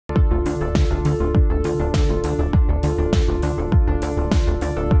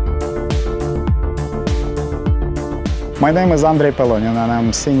My name is Andrey Polunin and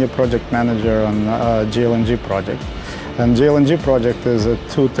I'm Senior Project Manager on GLNG project. And GLNG project is a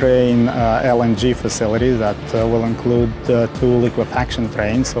two-train LNG facility that will include two liquefaction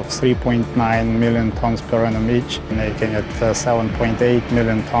trains of 3.9 million tons per annum each, making it 7.8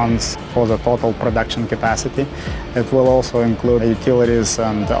 million tons for the total production capacity. It will also include utilities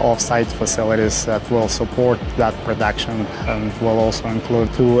and off-site facilities that will support that production, and will also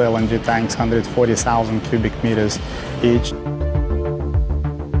include two LNG tanks, 140,000 cubic meters each.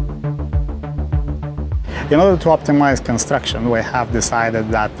 In order to optimize construction, we have decided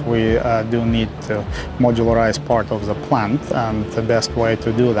that we do need to modularize part of the plant, and the best way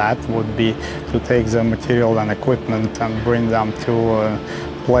to do that would be to take the material and equipment and bring them to a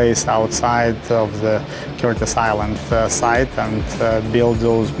place outside of the Curtis Island site and build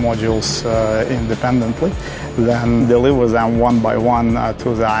those modules independently, then deliver them one by one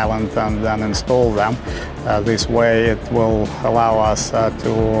to the island and then install them. This way it will allow us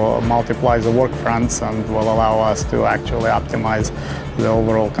to multiply the work fronts and will allow us to actually optimize the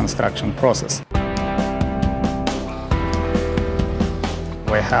overall construction process.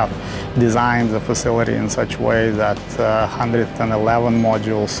 We have designed the facility in such a way that 111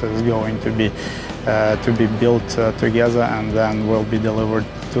 modules is going to be built together and then will be delivered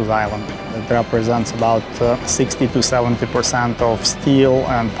to the island. It represents about 60 to 70% of steel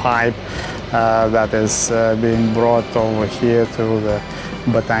and pipe that is being brought over here to the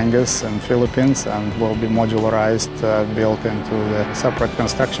Batangas in Philippines, and will be modularized, built into the separate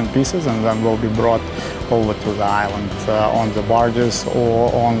construction pieces, and then will be brought over to the island on the barges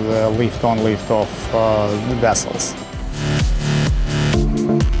or on the lift-on, lift-off vessels.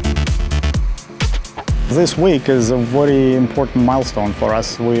 This week is a very important milestone for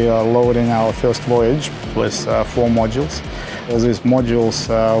us. We are loading our first voyage with 4 modules. These modules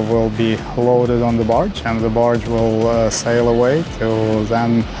will be loaded on the barge, and the barge will sail away till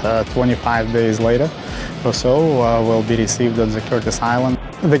then 25 days later or so will be received at the Curtis Island.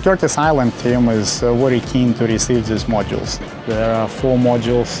 The Curtis Island team is very keen to receive these modules. There are 4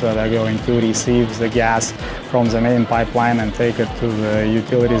 modules that are going to receive the gas from the main pipeline and take it to the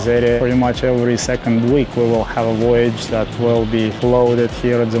utilities area. Pretty much every second week we will have a voyage that will be loaded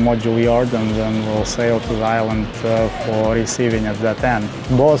here at the module yard, and then we'll sail to the island for receiving at that end.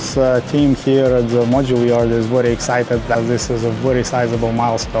 Both team here at the module yard is very excited that this is a very sizable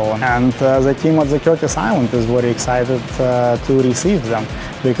milestone, and the team at the Curtis Island is very excited to receive them,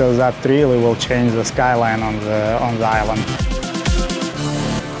 because that really will change the skyline on the island.